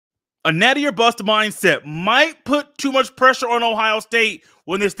A natty or bust mindset might put too much pressure on Ohio State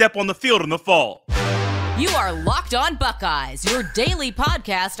when they step on the field in the fall. You are Locked On Buckeyes, your daily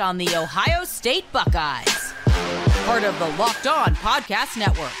podcast on the Ohio State Buckeyes. Part of the Locked On Podcast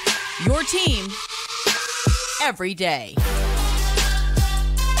Network, your team every day.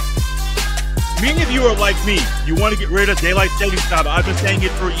 Many of you are like me. You want to get rid of daylight savings time. I've been saying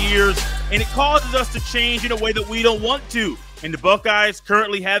it for years, and it causes us to change in a way that we don't want to. And the Buckeyes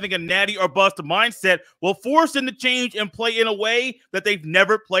currently having a natty or bust mindset will force them to change and play in a way that they've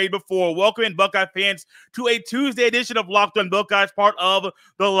never played before. Welcome in, Buckeye fans, to a Tuesday edition of Locked On Buckeyes, part of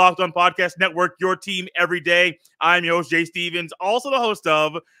the Locked On Podcast Network, your team every day. I'm your host, Jay Stevens, also the host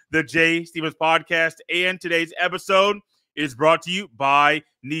of the Jay Stevens Podcast. And today's episode is brought to you by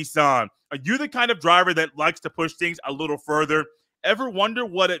Nissan. Are you the kind of driver that likes to push things a little further? Ever wonder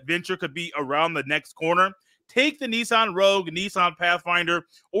what adventure could be around the next corner? Take the Nissan Rogue, Nissan Pathfinder,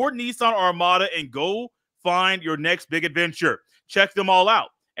 or Nissan Armada and go find your next big adventure. Check them all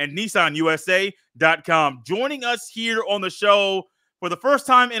out at nissanusa.com. Joining us here on the show for the first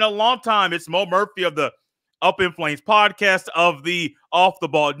time in a long time, it's Mo Murphy of the Up in Flames podcast of the Off the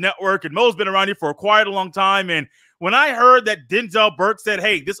Ball Network. And Mo's been around here for quite a long time. And when I heard that Denzel Burke said,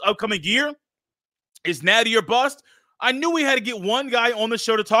 hey, this upcoming year is natty or bust, I knew we had to get one guy on the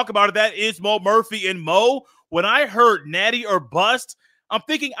show to talk about it. That is Mo Murphy. And Mo, when I heard natty or bust, I'm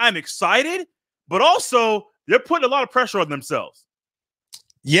thinking I'm excited, but also they're putting a lot of pressure on themselves.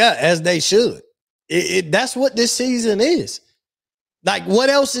 Yeah, as they should. That's what this season is. Like, what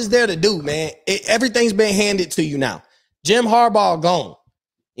else is there to do, man? Everything's been handed to you now. Jim Harbaugh gone.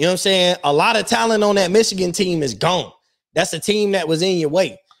 You know what I'm saying? A lot of talent on that Michigan team is gone. That's a team that was in your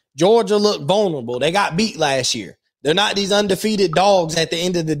way. Georgia looked vulnerable. They got beat last year. They're not these undefeated dogs at the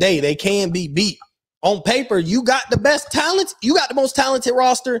end of the day. They can be beat. On paper, you got the best talent. You got the most talented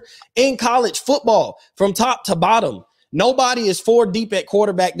roster in college football from top to bottom. Nobody is 4 deep at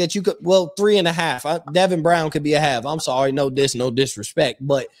quarterback that you could, well, 3.5. Devin Brown could be a half. I'm sorry, no disrespect,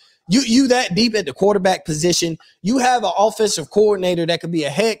 but you that deep at the quarterback position. You have an offensive coordinator that could be a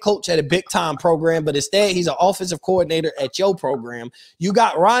head coach at a big time program, but instead he's an offensive coordinator at your program. You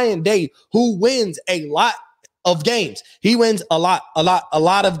got Ryan Day, who wins a lot of games. He wins a lot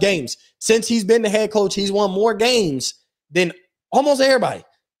of games. Since he's been the head coach, he's won more games than almost everybody.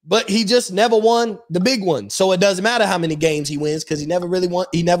 But he just never won the big one. So it doesn't matter how many games he wins because he never won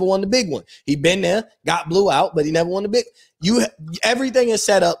the big one. He been there, got blew out, but he never won the big. Everything is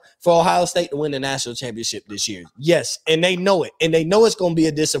set up for Ohio State to win the national championship this year. Yes, and they know it. And they know it's going to be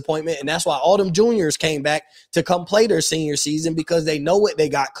a disappointment. And that's why all them juniors came back to come play their senior season because they know what they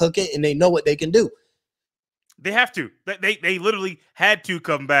got cooking and they know what they can do. They have to. They literally had to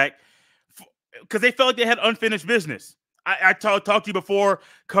come back because they felt like they had unfinished business. I talked to you before,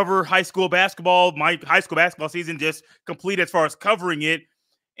 cover high school basketball. My high school basketball season just completed as far as covering it.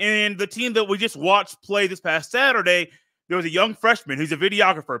 And the team that we just watched play this past Saturday, there was a young freshman who's a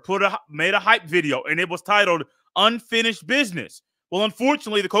videographer, made a hype video, and it was titled Unfinished Business. Well,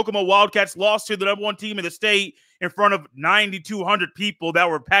 unfortunately, the Kokomo Wildcats lost to the number 1 team in the state in front of 9,200 people that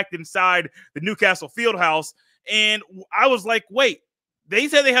were packed inside the Newcastle Fieldhouse. And I was like, wait, they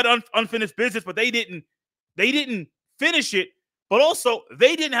said they had unfinished business, but they didn't finish it, but also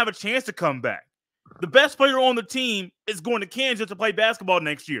they didn't have a chance to come back. The best player on the team is going to Kansas to play basketball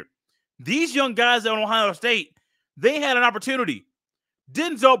next year. These young guys at Ohio State, they had an opportunity.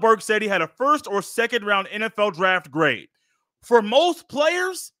 Denzel Burke said he had a 1st or 2nd round NFL draft grade. For most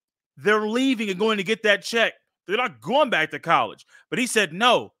players, they're leaving and going to get that check. They're not going back to college. But he said,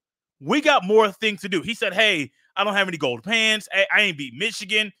 no, we got more things to do. He said, hey, I don't have any gold pants. I ain't beat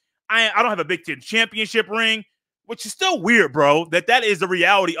Michigan. I don't have a Big Ten championship ring. Which is still weird, bro, that is the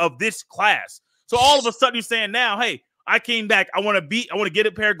reality of this class. So all of a sudden you're saying now, hey, I came back. I want to get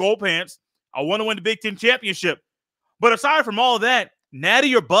a pair of gold pants. I want to win the Big Ten championship. But aside from all of that,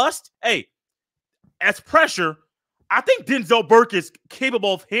 natty or bust, hey, as pressure, I think Denzel Burke is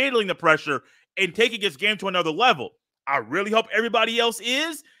capable of handling the pressure and taking his game to another level. I really hope everybody else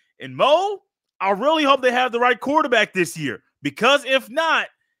is. And Mo, I really hope they have the right quarterback this year. Because if not,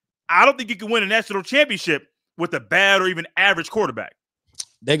 I don't think you can win a national championship with a bad or even average quarterback.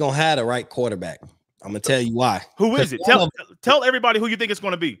 They're going to have the right quarterback. I'm going to tell you why. Who is it? Tell everybody who you think it's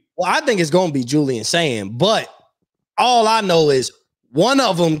going to be. Well, I think it's going to be Julian Sand, but all I know is one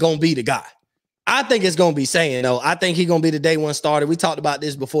of them going to be the guy. I think it's going to be Sand, though. I think he's going to be the day 1 starter. We talked about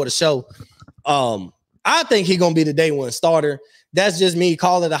this before the show. I think he's going to be the day 1 starter. That's just me.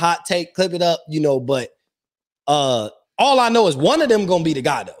 Call it a hot take. Clip it up, but all I know is one of them going to be the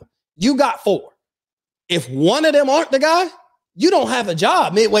guy, though. You got 4. If one of them aren't the guy, you don't have a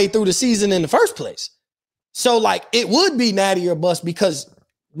job midway through the season in the first place. So, like, it would be Natty or bust because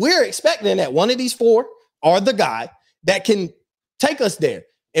we're expecting that one of these four are the guy that can take us there.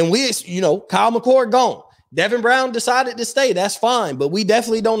 And Kyle McCord gone. Devin Brown decided to stay. That's fine. But we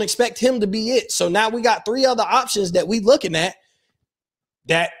definitely don't expect him to be it. So now we got three other options that we looking at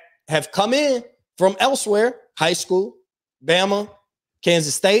that have come in from elsewhere, high school, Bama,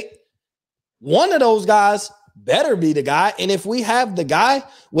 Kansas State. One of those guys better be the guy. And if we have the guy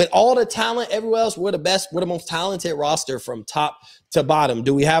with all the talent everywhere else, we're the best. We're the most talented roster from top to bottom.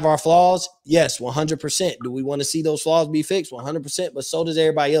 Do we have our flaws? Yes, 100%. Do we want to see those flaws be fixed? 100%. But so does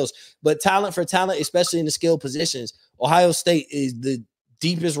everybody else. But talent for talent, especially in the skill positions, Ohio State is the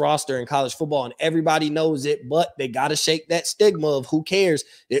deepest roster in college football, and everybody knows it, but they got to shake that stigma of who cares.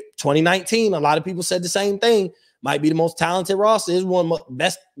 2019, a lot of people said the same thing. Might be the most talented roster. Is one of the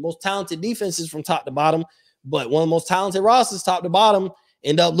best, most talented defenses from top to bottom, but one of the most talented rosters top to bottom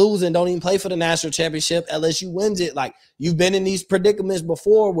end up losing, don't even play for the national championship. LSU wins it. Like, you've been in these predicaments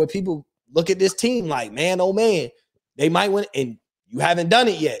before where people look at this team like, man, oh man, they might win, and you haven't done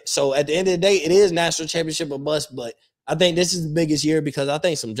it yet. So at the end of the day, it is national championship or bust, but I think this is the biggest year because I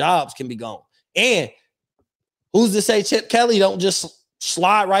think some jobs can be gone. And who's to say Chip Kelly don't just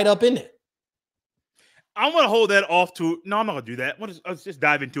slide right up in there? I'm going to hold that off to – no, I'm not going to do that. Let's just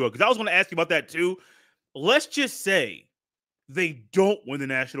dive into it because I was going to ask you about that too. Let's just say they don't win the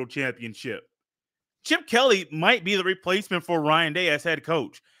national championship. Chip Kelly might be the replacement for Ryan Day as head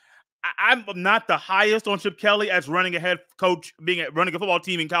coach. I'm not the highest on Chip Kelly as running a head coach, running a football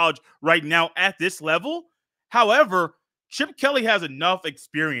team in college right now at this level. However, Chip Kelly has enough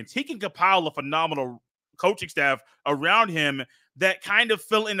experience. He can compile a phenomenal coaching staff around him that kind of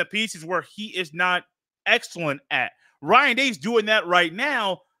fill in the pieces where he is not excellent at. Ryan Day's doing that right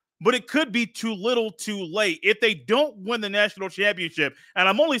now, but it could be too little too late. If they don't win the national championship, and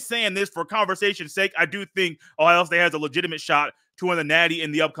I'm only saying this for conversation's sake, I do think Ohio State has a legitimate shot to win the Natty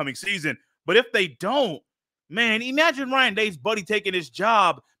in the upcoming season. But if they don't, man, imagine Ryan Day's buddy taking his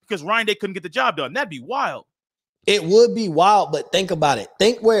job because Ryan Day couldn't get the job done. That'd be wild. It would be wild, but think about it.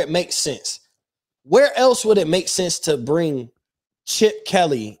 Think where it makes sense. Where else would it make sense to bring Chip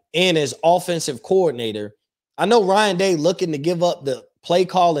Kelly in as offensive coordinator? I know Ryan Day looking to give up the play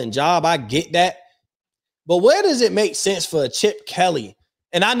calling job. I get that. But where does it make sense for a Chip Kelly?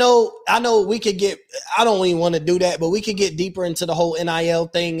 And I know we could get, I don't even want to do that, but we could get deeper into the whole NIL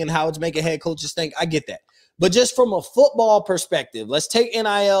thing and how it's making head coaches think. I get that. But just from a football perspective, let's take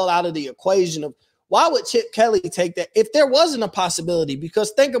NIL out of the equation of why would Chip Kelly take that if there wasn't a possibility?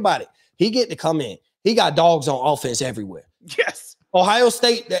 Because think about it. He get to come in. He got dogs on offense everywhere. Yes. Ohio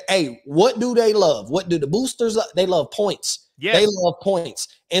State, hey, what do they love? What do the boosters love? They love points. Yes. They love points.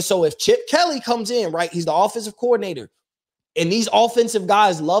 And so if Chip Kelly comes in, right, he's the offensive coordinator, and these offensive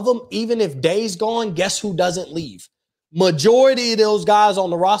guys love him, even if Day's gone, guess who doesn't leave? Majority of those guys on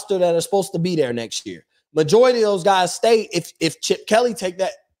the roster that are supposed to be there next year. Majority of those guys stay if Chip Kelly take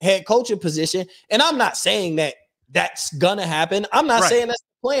that head coaching position. And I'm not saying that that's gonna happen. I'm not saying that's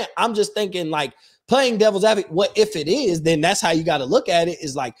the plan. I'm just thinking, like, playing devil's advocate. What if it is? Then that's how you got to look at it.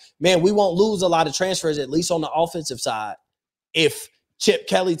 Is like, man, we won't lose a lot of transfers, at least on the offensive side, if Chip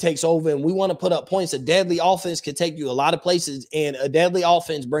Kelly takes over and we want to put up points. A deadly offense can take you a lot of places, and a deadly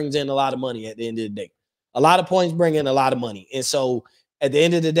offense brings in a lot of money at the end of the day. A lot of points bring in a lot of money. And so at the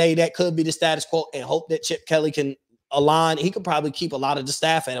end of the day, that could be the status quo, and hope that Chip Kelly can align. He could probably keep a lot of the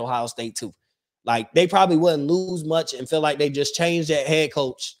staff at Ohio State too. Like, they probably wouldn't lose much and feel like they just changed that head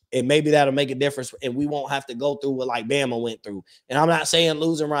coach, and maybe that'll make a difference, and we won't have to go through what like Bama went through. And I'm not saying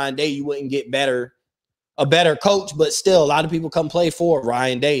losing Ryan Day, you wouldn't get a better coach, but still a lot of people come play for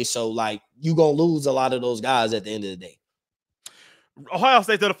Ryan Day. So, like, you going to lose a lot of those guys at the end of the day. Ohio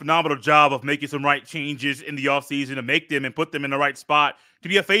State did a phenomenal job of making some right changes in the offseason to make them and put them in the right spot to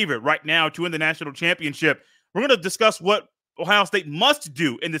be a favorite right now to win the national championship. We're going to discuss what Ohio State must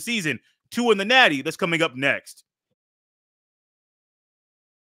do in the season to win the Natty. That's coming up next.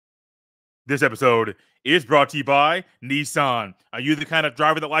 This episode is brought to you by Nissan. Are you the kind of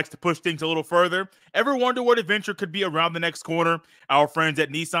driver that likes to push things a little further? Ever wonder what adventure could be around the next corner? Our friends at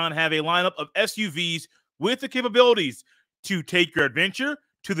Nissan have a lineup of SUVs with the capabilities to take your adventure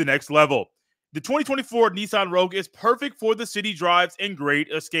to the next level. The 2024 Nissan Rogue is perfect for the city drives and great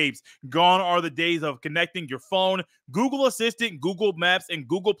escapes. Gone are the days of connecting your phone. Google Assistant, Google Maps, and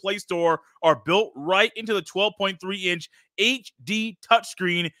Google Play Store are built right into the 12.3-inch HD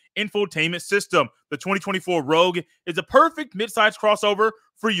touchscreen infotainment system. The 2024 Rogue is a perfect midsize crossover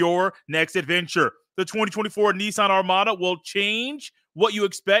for your next adventure. The 2024 Nissan Armada will change what you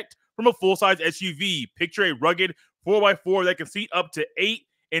expect from a full-size SUV. Picture a rugged 4x4 that can seat up to 8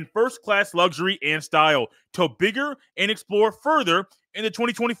 in first-class luxury and style. Tow bigger and explore further in the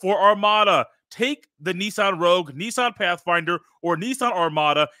 2024 Armada. Take the Nissan Rogue, Nissan Pathfinder, or Nissan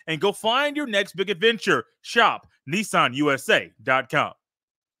Armada and go find your next big adventure. Shop NissanUSA.com.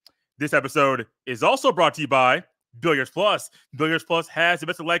 This episode is also brought to you by Billiards Plus. Billiards Plus has the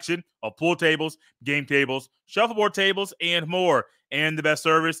best selection of pool tables, game tables, shuffleboard tables, and more, and the best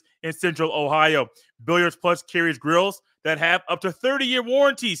service in Central Ohio. Billiards Plus carries grills that have up to 30-year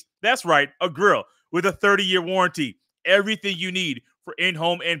warranties. That's right, a grill with a 30-year warranty. Everything you need for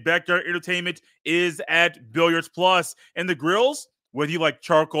in-home and backyard entertainment is at Billiards Plus. And the grills, whether you like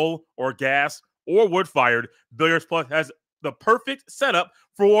charcoal or gas or wood-fired, Billiards Plus has the perfect setup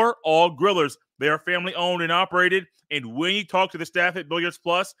for all grillers. They are family-owned and operated, and when you talk to the staff at Billiards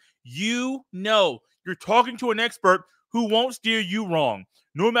Plus, you know you're talking to an expert who won't steer you wrong.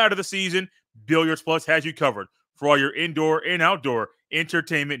 No matter the season, Billiards Plus has you covered for all your indoor and outdoor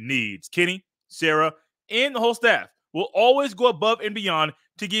entertainment needs. Kenny, Sarah, and the whole staff will always go above and beyond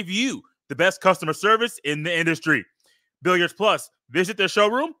to give you the best customer service in the industry. Billiards Plus, visit their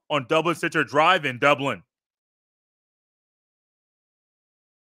showroom on Dublin Center Drive in Dublin.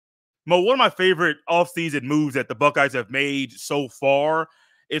 Mo, one of my favorite offseason moves that the Buckeyes have made so far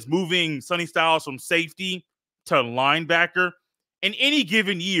is moving Sonny Styles from safety to linebacker. In any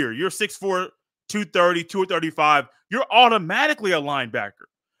given year, you're 6'4", 230, 235, you're automatically a linebacker.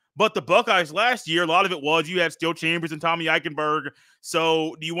 But the Buckeyes last year, a lot of it was you had Steel Chambers and Tommy Eichenberg.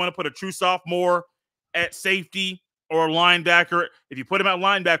 So do you want to put a true sophomore at safety or a linebacker? If you put him at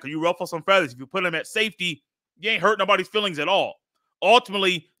linebacker, you ruffle some feathers. If you put him at safety, you ain't hurt nobody's feelings at all.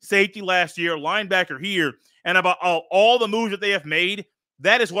 Ultimately, safety last year, linebacker here, and about all the moves that they have made,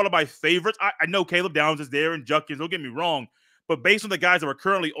 that is one of my favorites. I know Caleb Downs is there and Judkins, don't get me wrong, but based on the guys that were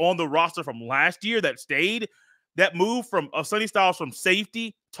currently on the roster from last year that stayed, that move from Sonny Styles from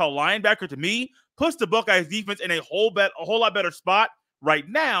safety to linebacker, to me, puts the Buckeyes defense in a whole lot better spot right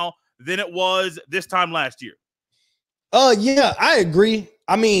now than it was this time last year. Yeah, I agree.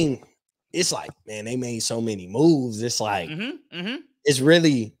 I mean, it's like, man, they made so many moves. It's like, it's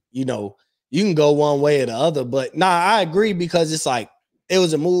really, you can go one way or the other. But nah, I agree because it's like, it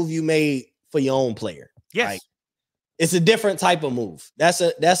was a move you made for your own player. Yes. Like, it's a different type of move. That's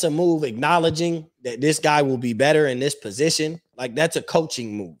a move acknowledging that this guy will be better in this position. Like, that's a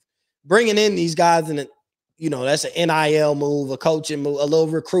coaching move. Bringing in these guys in that's an NIL move, a coaching move, a little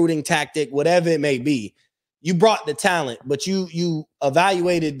recruiting tactic, whatever it may be. You brought the talent, but you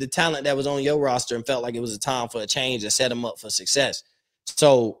evaluated the talent that was on your roster and felt like it was a time for a change and set them up for success.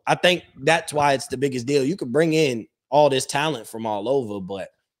 So I think that's why it's the biggest deal. You could bring in all this talent from all over, but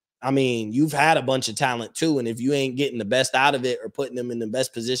I mean, you've had a bunch of talent too. And if you ain't getting the best out of it or putting them in the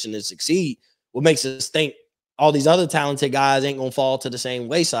best position to succeed, what makes us think all these other talented guys ain't going to fall to the same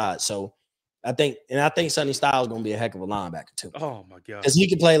wayside. So I think Sonny Styles is going to be a heck of a linebacker too. Oh my God. Because he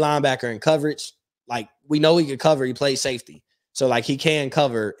can play linebacker in coverage. Like, we know he can cover. He plays safety. So, like, he can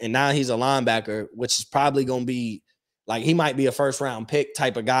cover. And now he's a linebacker, which is probably going to be, like, he might be a first-round pick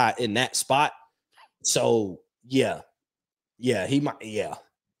type of guy in that spot. So, yeah. Yeah, he might. Yeah.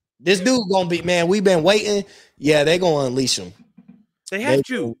 This dude going to be, man, we've been waiting. Yeah, they're going to unleash him. They have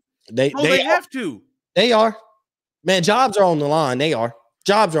to. They have to. They are. Man, jobs are on the line. They are.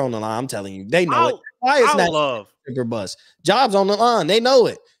 Jobs are on the line. I'm telling you. They know it. Why is that super bus? Jobs on the line. They know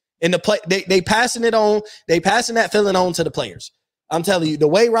it. And they passing it on. They passing that feeling on to the players. I'm telling you, the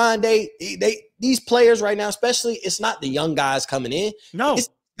way Ryan Day, these players right now, especially, it's not the young guys coming in. No, it's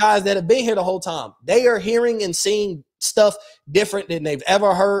guys that have been here the whole time. They are hearing and seeing stuff different than they've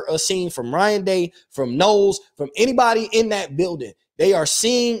ever heard or seen from Ryan Day, from Knowles, from anybody in that building. They are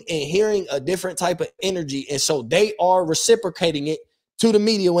seeing and hearing a different type of energy, and so they are reciprocating it to the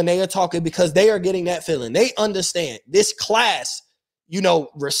media when they are talking because they are getting that feeling. They understand this class.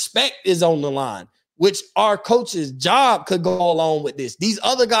 Respect is on the line, which our coach's job could go along with this. These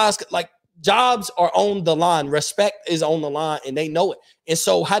other guys, like, jobs are on the line. Respect is on the line, and they know it. And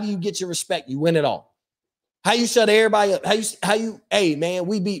so how do you get your respect? You win it all. How you shut everybody up? Hey, man,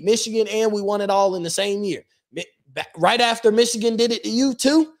 we beat Michigan and we won it all in the same year. Right after Michigan did it to you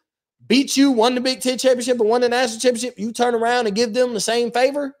too, beat you, won the Big Ten championship and won the national championship, you turn around and give them the same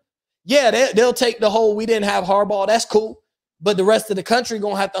favor? Yeah, they'll take the whole we didn't have Harbaugh. That's cool. But the rest of the country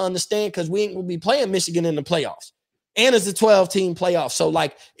going to have to understand because we ain't going to be playing Michigan in the playoffs. And it's a 12-team playoff. So,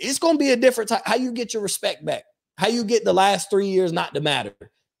 like, it's going to be a different type. How you get your respect back? How you get the last 3 years not to matter?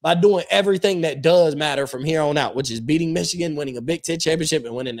 By doing everything that does matter from here on out, which is beating Michigan, winning a Big Ten championship,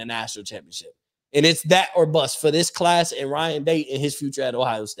 and winning the national championship. And it's that or bust for this class and Ryan Day and his future at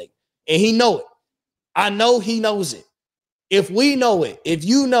Ohio State. And he know it. I know he knows it. If we know it, if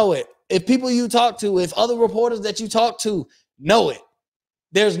you know it, if people you talk to, if other reporters that you talk to know it,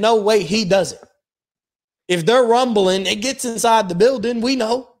 there's no way he doesn't. If they're rumbling, it gets inside the building. We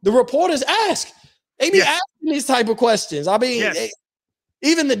know the reporters ask. They be asking these type of questions. I mean,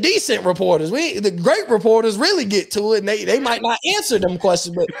 even the decent reporters, the great reporters really get to it, and they might not answer them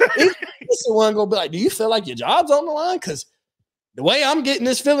questions. But if one gonna be like, "Do you feel like your job's on the line?" Because the way I'm getting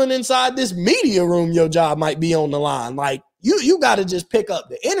this feeling inside this media room, your job might be on the line. Like you got to just pick up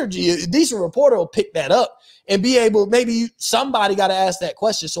the energy. A decent reporter will pick that up and be able. Maybe somebody got to ask that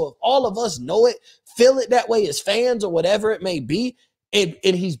question. So if all of us know it, feel it that way as fans or whatever it may be, and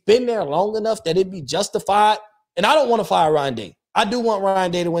he's been there long enough that it'd be justified. And I don't want to fire Ryan Day. I do want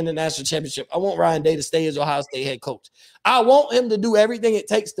Ryan Day to win the national championship. I want Ryan Day to stay as Ohio State head coach. I want him to do everything it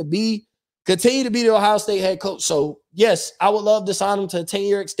takes to continue to be the Ohio State head coach. So, yes, I would love to sign him to a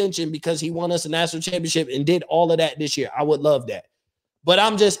 10-year extension because he won us a national championship and did all of that this year. I would love that. But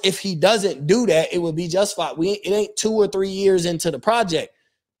if he doesn't do that, it would be justified. It ain't 2 or 3 years into the project.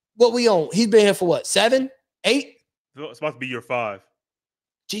 What we own? He's been here for what, 7, 8? It's about to be year 5.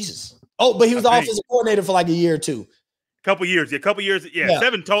 Jesus. Oh, but he was the offensive coordinator for like a year or two. Couple years. Yeah.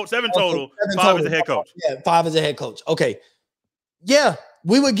 7 total. 5 as a head coach. Yeah, 5 as a head coach. Okay. Yeah,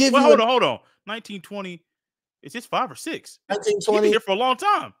 we would give you. Hold on. 1920. Is this 5 or 6? 1920. He's been here for a long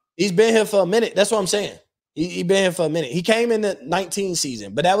time. He's been here for a minute. That's what I'm saying. He been here for a minute. He came in the 19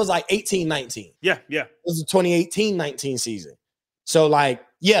 season, but that was like 18-19. Yeah. It was the 2018-19 season. So,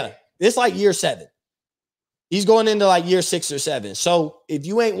 it's like year 7. He's going into like year 6 or 7. So if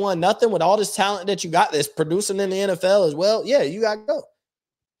you ain't won nothing with all this talent that you got that's producing in the NFL as well, you got to go.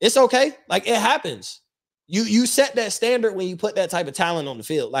 It's okay. Like, it happens. You set that standard when you put that type of talent on the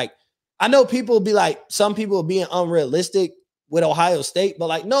field. Like, I know people will be like, some people are being unrealistic with Ohio State, but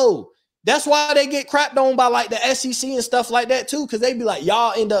like, no, that's why they get crapped on by like the SEC and stuff like that too, because they be like,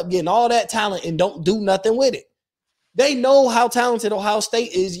 y'all end up getting all that talent and don't do nothing with it. They know how talented Ohio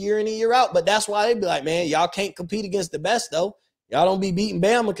State is year in and year out, but that's why they be like, man, y'all can't compete against the best though. Y'all don't be beating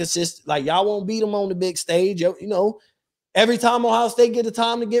Bama consistent. Like, y'all won't beat them on the big stage. You know, every time Ohio State get a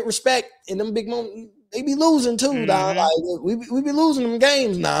time to get respect in them big moments, they be losing too. Mm-hmm. Like, we be losing them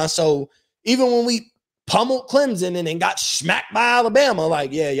games now. So even when we pummeled Clemson and then got smacked by Alabama,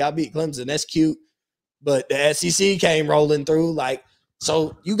 like, yeah, y'all beat Clemson. That's cute. But the SEC came rolling through. Like,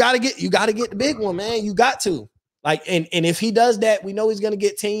 so you gotta get the big one, man. You got to. Like, and if he does that, we know he's gonna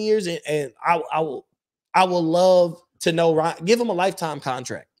get 10 years, and I will love to know Ryan, give him a lifetime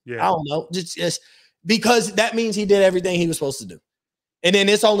contract. Yeah. I don't know. Just because that means he did everything he was supposed to do. And then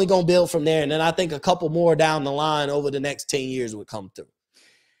it's only going to build from there. And then I think a couple more down the line over the next 10 years would come through.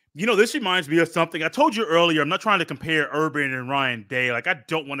 You know, this reminds me of something. I told you earlier, I'm not trying to compare Urban and Ryan Day. Like, I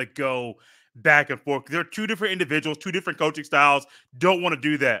don't want to go back and forth. They're 2 different individuals, 2 different coaching styles. Don't want to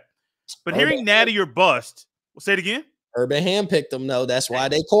do that. But hearing Natty or bust, say it again. Urban handpicked them, though. That's why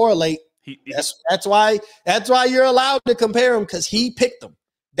they correlate. That's why you're allowed to compare him, because he picked them.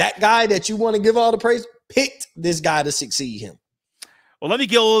 That guy that you want to give all the praise picked this guy to succeed him. Well, let me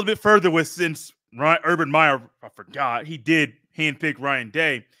get a little bit further with, since Urban Meyer, I forgot, he did handpick Ryan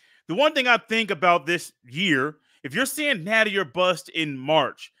Day. The one thing I think about this year, if you're seeing Natty or bust in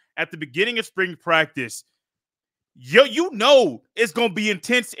March at the beginning of spring practice, you know it's going to be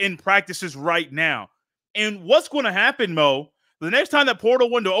intense in practices right now. And what's going to happen, Mo, the next time that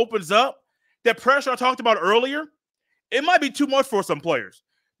portal window opens up, that pressure I talked about earlier, it might be too much for some players,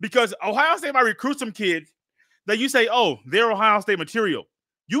 because Ohio State might recruit some kids that you say, oh, they're Ohio State material.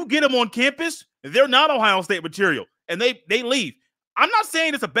 You get them on campus, they're not Ohio State material, and they leave. I'm not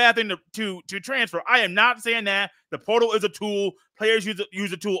saying it's a bad thing to transfer. I am not saying that. The portal is a tool. Players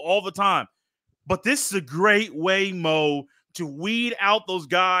use a tool all the time. But this is a great way, Mo, to weed out those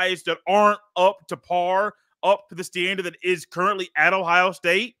guys that aren't up to par, up to the standard that is currently at Ohio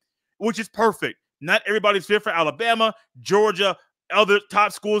State, which is perfect. Not everybody's fit for Alabama, Georgia, other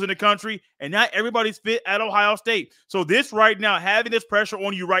top schools in the country, and not everybody's fit at Ohio State. So this right now, having this pressure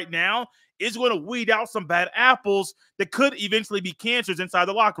on you right now, is going to weed out some bad apples that could eventually be cancers inside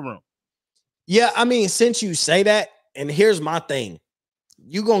the locker room. Yeah, I mean, since you say that, and here's my thing,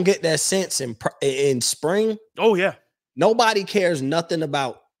 you're going to get that sense in spring. Oh, yeah. Nobody cares nothing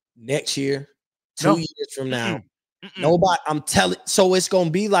about next year, 2 years from now. Nobody, I'm telling. So it's going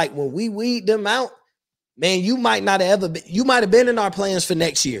to be like when we weed them out, man, you might not have ever been, you might have been in our plans for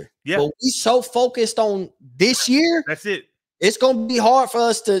next year. Yeah. But we so focused on this year. That's it. It's going to be hard for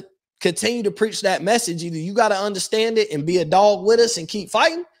us to continue to preach that message. Either you got to understand it and be a dog with us and keep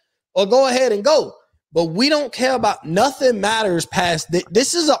fighting, or go ahead and go. But we don't care about nothing matters past this.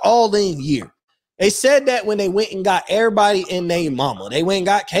 This is an all-in year. They said that when they went and got everybody in their mama. They went and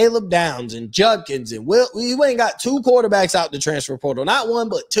got Caleb Downs and Judkins and Will. You went and got 2 quarterbacks out the transfer portal. Not 1,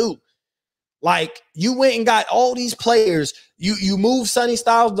 but 2. Like, you went and got all these players. You moved Sonny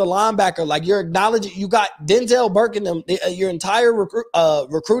Styles, the linebacker. Like, you're acknowledging you got Denzel Burke in them, your entire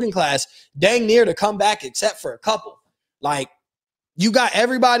recruiting class dang near to come back except for a couple. Like, you got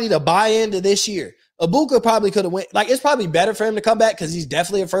everybody to buy into this year. Ibuka probably could have went. Like, it's probably better for him to come back because he's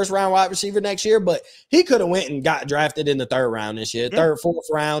definitely a first-round wide receiver next year, but he could have went and got drafted in the 3rd round this year, 3rd, 4th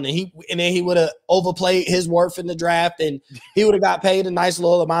round, and then he would have overplayed his worth in the draft, and he would have got paid a nice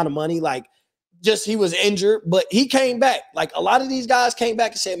little amount of money. Like, just he was injured, but he came back. Like, a lot of these guys came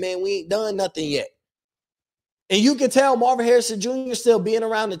back and said, man, we ain't done nothing yet. And you can tell Marvin Harrison Jr. still being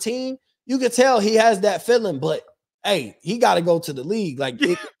around the team. You can tell he has that feeling, but, hey, he got to go to the league. Like,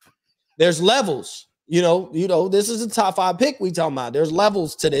 there's levels. You know, this is a top 5 pick we talking about. There's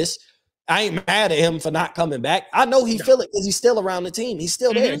levels to this. I ain't mad at him for not coming back. I know he feel it because he's still around the team. He's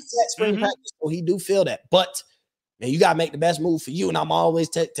still there. He's at spring practice, so he do feel that. But, man, you got to make the best move for you, and I'm always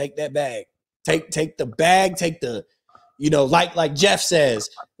take that bag. Take the bag, take the, like Jeff says,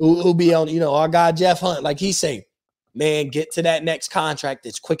 who'll be on, our guy Jeff Hunt, like he say, man, get to that next contract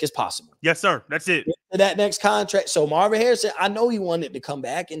as quick as possible. Yes, sir. That's it. Get to that next contract. So Marvin Harrison, I know he wanted to come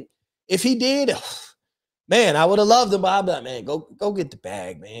back, and if he did, man, I would have loved him, but I'd be like, man, go get the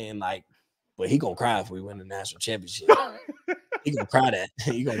bag, man. Like, but he gonna cry if we win the national championship. He gonna cry that.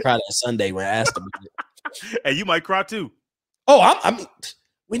 He gonna cry that Sunday when asked him. Hey, you might cry too. Oh, I mean,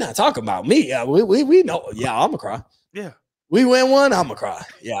 we're not talking about me. Yeah, we know. Yeah, I'm gonna cry. Yeah, we win one. I'm gonna cry.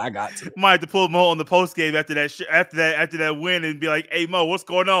 Yeah, I got to. Might have to pull Mo on the post game after that win and be like, "Hey Mo, what's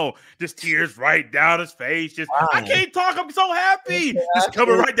going on?" Just tears right down his face. Just I can't talk. I'm so happy. Just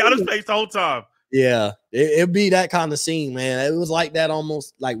coming right down his face the whole time. Yeah, it'd be that kind of scene, man. It was like that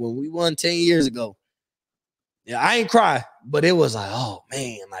almost like when we won 10 years ago. Yeah, I ain't cry, but it was like, oh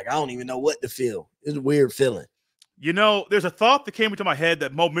man, like I don't even know what to feel. It's a weird feeling. There's a thought that came into my head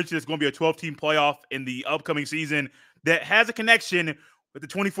that Mo mentioned is going to be a 12-team playoff in the upcoming season that has a connection with the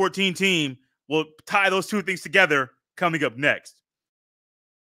 2014 team. We'll tie those 2 things together coming up next.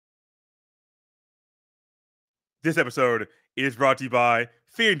 This episode is brought to you by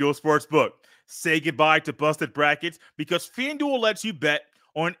FanDuel Sportsbook. Say goodbye to busted brackets because FanDuel lets you bet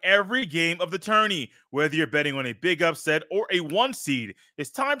on every game of the tourney. Whether you're betting on a big upset or a 1 seed, it's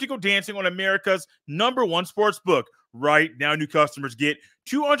time to go dancing on America's #1 sports book. Right now, new customers get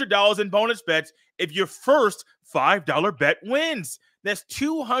 $200 in bonus bets if your first $5 bet wins. That's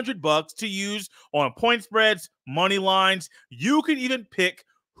 $200 to use on point spreads, money lines. You can even pick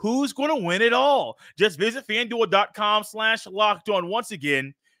who's going to win it all. Just visit FanDuel.com/LockedOn. Once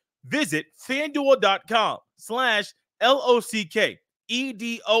again, visit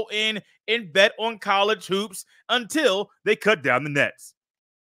FanDuel.com/LOCKEDON and bet on college hoops until they cut down the nets.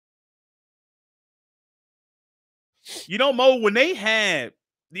 Mo, when they had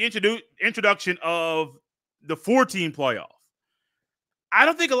the introduction of the 4-team playoff, I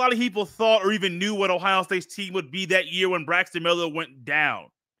don't think a lot of people thought or even knew what Ohio State's team would be that year when Braxton Miller went down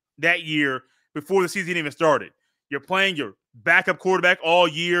that year before the season even started. You're playing your backup quarterback all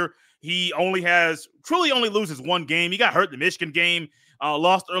year. He only loses 1 game. He got hurt in the Michigan game,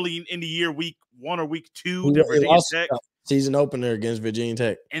 lost early in the year, week 1 or week 2 to Virginia Tech. Season opener against Virginia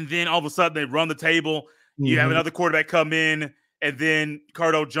Tech. And then all of a sudden they run the table. You have another quarterback come in, and then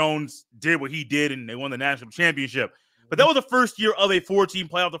Cardale Jones did what he did, and they won the national championship. But that was the first year of a 4-team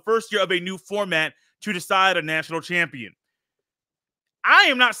playoff, the first year of a new format to decide a national champion. I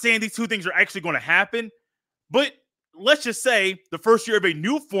am not saying these 2 things are actually going to happen, but let's just say the first year of a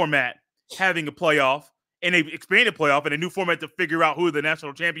new format having a playoff and an expanded playoff and a new format to figure out who the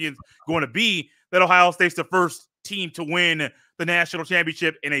national champion's going to be, that Ohio State's the first team to win the national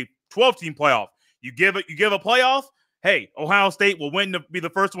championship in a 12-team playoff. You give a playoff, hey, Ohio State will be the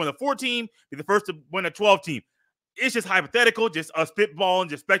first to win the 4-team, be the first to win a 12-team. It's just hypothetical, just a spitballing,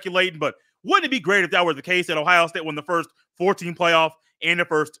 just speculating. But wouldn't it be great if that were the case, that Ohio State won the first 4-team playoff and the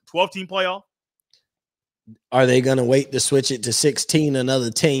first 12-team playoff? Are they going to wait to switch it to 16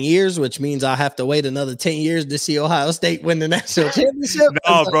 another 10 years, which means I'll have to wait another 10 years to see Ohio State win the national championship?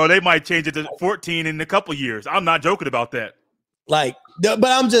 No, bro, they might change it to 14 in a couple years. I'm not joking about that. Like, but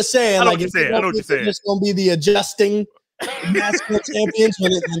I'm just saying, I know what you're saying. It's going to be the adjusting national champions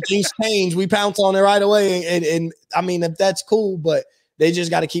when things change. We pounce on it right away. And I mean, if that's cool, but they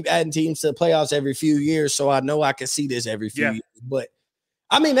just got to keep adding teams to the playoffs every few years. So I know I can see this every few years. But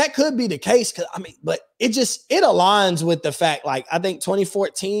I mean, that could be the case. But it aligns with the fact, like, I think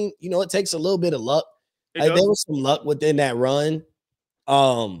 2014, it takes a little bit of luck. Like, there was some luck within that run.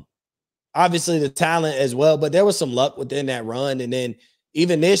 obviously the talent as well, but there was some luck within that run. And then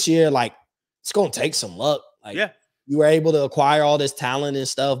even this year, like, it's going to take some luck. Like, you were able to acquire all this talent and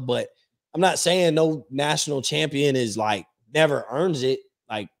stuff, but I'm not saying no national champion is like never earns it.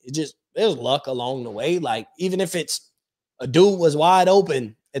 Like, it just, there's luck along the way. Like, even if it's a dude was wide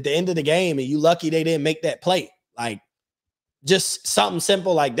open at the end of the game and you lucky they didn't make that play, like, just something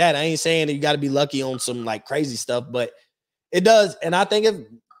simple like that. I ain't saying that you got to be lucky on some like crazy stuff, but it does. And I think if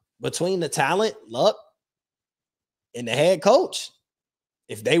between the talent, luck, and the head coach,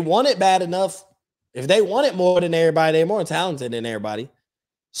 if they want it bad enough, if they want it more than everybody, they're more talented than everybody.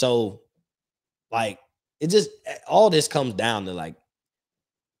 So, like, it just, all this comes down to, like,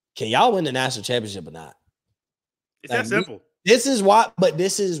 can y'all win the national championship or not? It's that simple. This is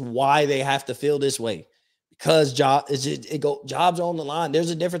why they have to feel this way, because jobs are on the line. There's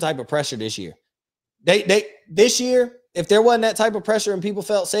a different type of pressure this year. This year, if there wasn't that type of pressure and people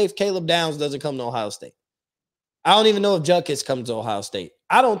felt safe, Caleb Downs doesn't come to Ohio State. I don't even know if Juckets comes to Ohio State.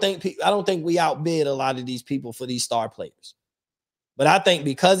 I don't think we outbid a lot of these people for these star players. But I think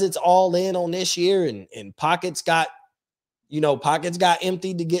because it's all in on this year and pockets got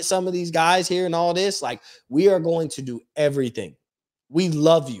emptied to get some of these guys here and all this, like, we are going to do everything. We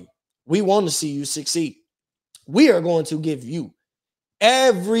love you. We want to see you succeed. We are going to give you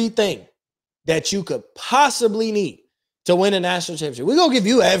everything that you could possibly need to win a national championship. We're going to give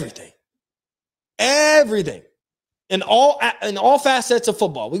you everything. Everything. In all facets of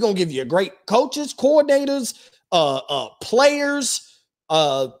football. We're going to give you great coaches, coordinators, players,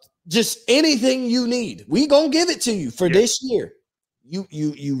 just anything you need. We're going to give it to you for this year.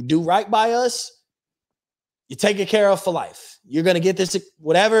 You do right by us. You take it care of for life. You're going to get this,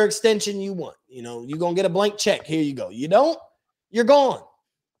 whatever extension you want. You know, you're going to get a blank check. Here you go. You don't, you're gone.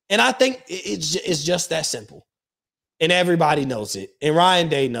 And I think it's just that simple. And everybody knows it. And Ryan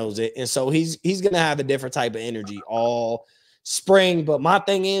Day knows it. And so he's going to have a different type of energy all spring. But my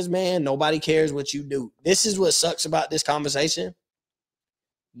thing is, man, nobody cares what you do. This is what sucks about this conversation.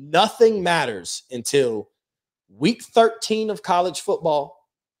 Nothing matters until week 13 of college football,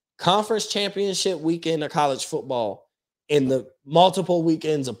 conference championship weekend of college football, and the multiple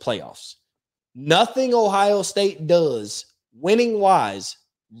weekends of playoffs. Nothing Ohio State does winning-wise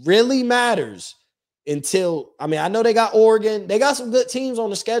really matters until, I mean, I know they got Oregon. They got some good teams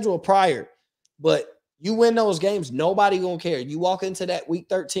on the schedule prior, but you win those games, nobody going to care. You walk into that week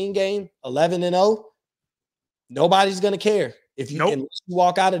 13 game, 11-0, nobody's going to care if you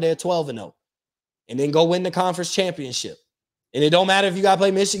walk out of there 12-0 and then go win the conference championship. And it don't matter if you got to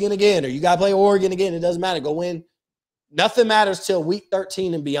play Michigan again or you got to play Oregon again. It doesn't matter. Go win. Nothing matters till week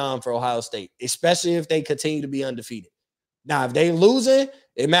 13 and beyond for Ohio State, especially if they continue to be undefeated. Now, if they losing,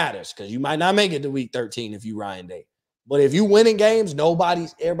 it matters because you might not make it to week 13 if you Ryan Day. But if you winning games,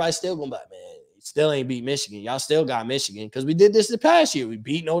 everybody's still going to be like, man, you still ain't beat Michigan. Y'all still got Michigan because we did this the past year. We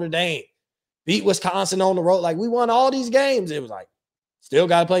beat Notre Dame, beat Wisconsin on the road. Like, we won all these games. It was like, still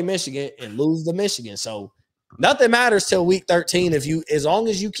got to play Michigan and lose to Michigan. So nothing matters till week 13. As long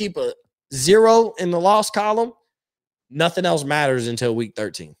as you keep a 0 in the loss column, nothing else matters until week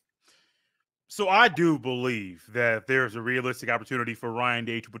 13. So I do believe that there's a realistic opportunity for Ryan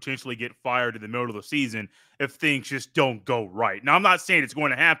Day to potentially get fired in the middle of the season if things just don't go right. Now, I'm not saying it's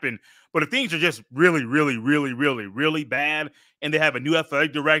going to happen, but if things are just really, really, really, really, really bad and they have a new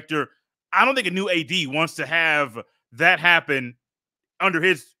athletic director, I don't think a new AD wants to have that happen under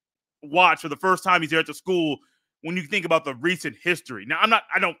his watch for the first time he's there at the school when you think about the recent history. Now,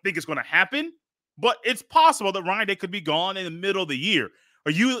 I don't think it's going to happen, but it's possible that Ryan Day could be gone in the middle of the year.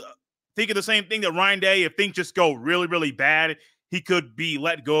 Are you thinking the same thing that Ryan Day, if things just go really, really bad, he could be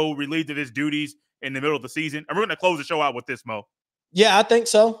let go, relieved of his duties in the middle of the season? And we're going to close the show out with this, Mo. Yeah, I think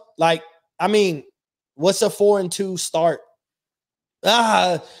so. Like, I mean, what's a 4-2 start?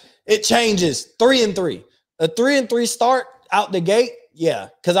 It changes. 3-3. A 3-3 start out the gate. Yeah,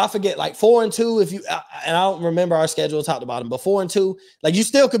 because I forget, like 4-2, if you and I don't remember our schedule top to bottom, but 4-2, like you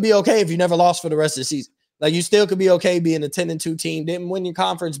still could be okay if you never lost for the rest of the season. Like you still could be okay being a 10-2 team, didn't win your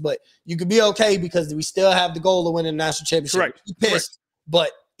conference, but you could be okay because we still have the goal of winning the national championship. Correct. You're pissed,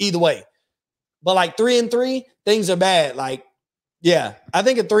 but either way. But like 3-3, things are bad. Like, yeah, I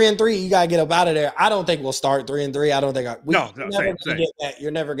think at 3-3, you gotta get up out of there. I don't think we'll start 3-3. I don't think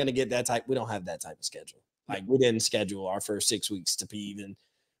you're never gonna get that type. We don't have that type of schedule. Like, we didn't schedule our first 6 weeks to be even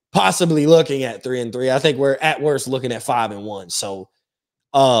possibly looking at 3-3. I think we're at worst looking at 5-1. So,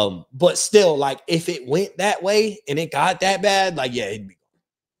 but still, like, if it went that way and it got that bad, like, yeah, it'd be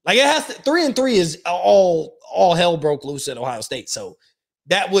like it has to. 3-3 is all hell broke loose at Ohio State. So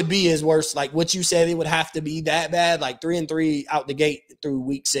that would be his worst. Like what you said, it would have to be that bad. Like 3-3 out the gate through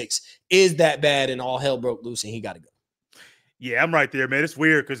week 6 is that bad, and all hell broke loose, and he got to go. Yeah, I'm right there, man. It's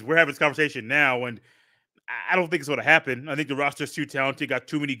weird because we're having this conversation now, and I don't think it's going to happen. I think the roster's too talented, got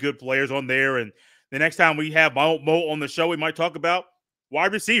too many good players on there, and the next time we have Mo on the show, we might talk about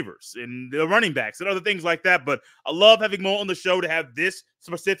wide receivers and the running backs and other things like that. But I love having Mo on the show to have this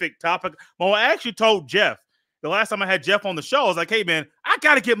specific topic. Mo, I actually told Jeff the last time I had Jeff on the show, I was like, hey, man, I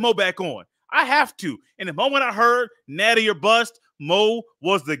got to get Mo back on. I have to. And the moment I heard Natty or bust, Mo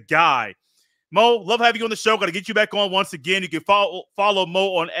was the guy. Mo, love having you on the show. Got to get you back on once again. You can follow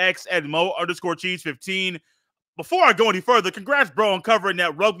Mo on X at Mo_Cheese15. Before I go any further, congrats, bro, on covering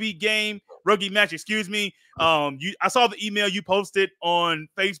that rugby match, excuse me. I saw the email you posted on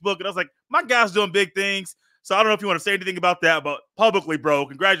Facebook, and I was like, my guy's doing big things. So I don't know if you want to say anything about that, but publicly, bro,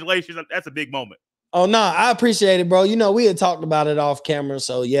 congratulations. That's a big moment. Oh, no, I appreciate it, bro. You know, we had talked about it off camera.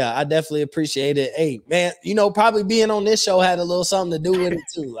 So, yeah, I definitely appreciate it. Hey, man, you know, probably being on this show had a little something to do with it,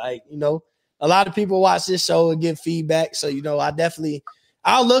 too. Like, you know, a lot of people watch this show and give feedback. So, you know,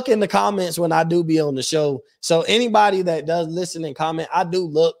 I'll look in the comments when I do be on the show. So anybody that does listen and comment, I do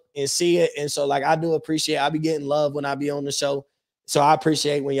look and see it. And so, like, I do appreciate, I be getting love when I be on the show. So I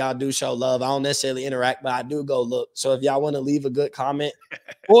appreciate when y'all do show love. I don't necessarily interact, but I do go look. So if y'all want to leave a good comment,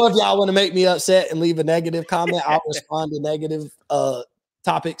 or if y'all want to make me upset and leave a negative comment, I'll respond to negative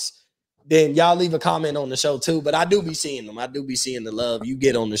topics. Then y'all leave a comment on the show too. But I do be seeing them. I do be seeing the love you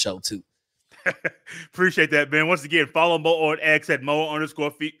get on the show too. Appreciate that, man. Once again, follow Mo on X at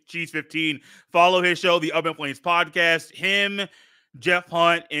Mo_Cheese15. Follow his show, the Urban Flames Podcast. Him, Jeff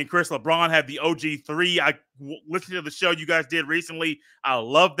Hunt, and Chris LeBron have the OG3. I listened to the show you guys did recently. I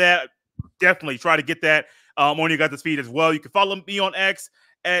love that. Definitely try to get that on you guys' feed as well. You can follow me on X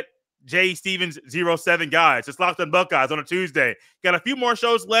at JStevens07. Guys, it's Locked on Buckeyes on a Tuesday. Got a few more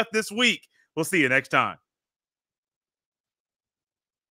shows left this week. We'll see you next time.